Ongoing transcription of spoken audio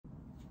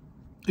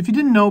If you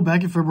didn't know,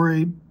 back in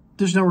February,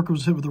 Dish Network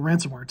was hit with a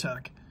ransomware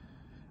attack,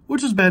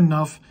 which is bad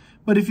enough.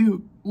 But if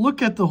you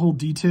look at the whole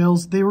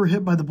details, they were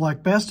hit by the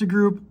Black Bastard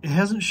Group. It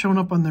hasn't shown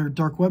up on their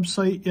dark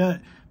website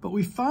yet, but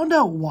we found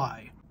out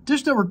why.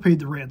 Dish Network paid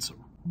the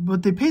ransom.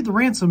 But they paid the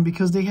ransom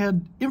because they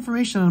had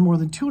information on more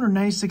than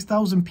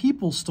 296,000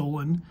 people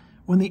stolen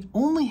when they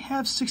only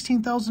have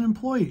 16,000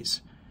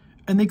 employees.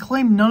 And they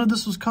claim none of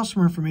this was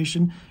customer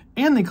information,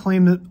 and they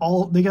claim that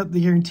they got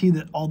the guarantee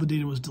that all the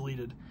data was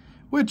deleted,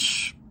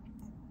 which,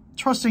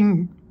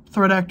 trusting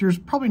threat actors,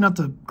 probably not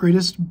the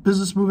greatest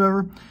business move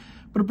ever,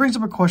 but it brings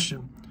up a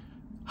question.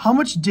 How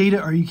much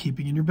data are you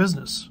keeping in your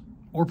business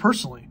or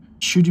personally?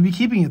 Should you be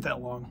keeping it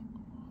that long?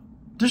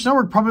 Dish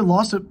Network probably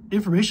lost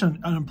information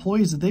on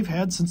employees that they've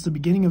had since the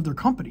beginning of their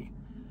company.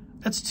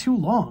 That's too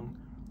long.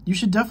 You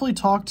should definitely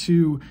talk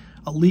to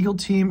a legal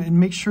team and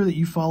make sure that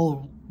you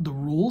follow the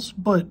rules,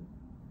 but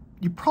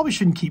you probably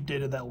shouldn't keep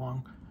data that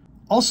long.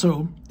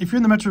 Also, if you're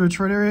in the Metro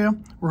Detroit area,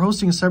 we're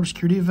hosting a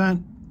cybersecurity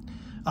event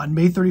on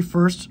May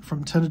 31st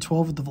from 10 to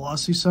 12 at the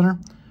Velocity Center.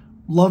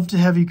 Love to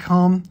have you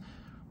come.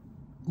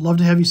 Love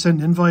to have you send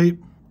an invite.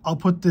 I'll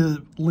put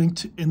the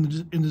link in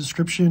the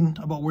description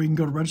about where you can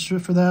go to register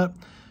for that.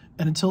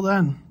 And until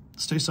then,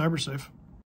 stay cyber safe.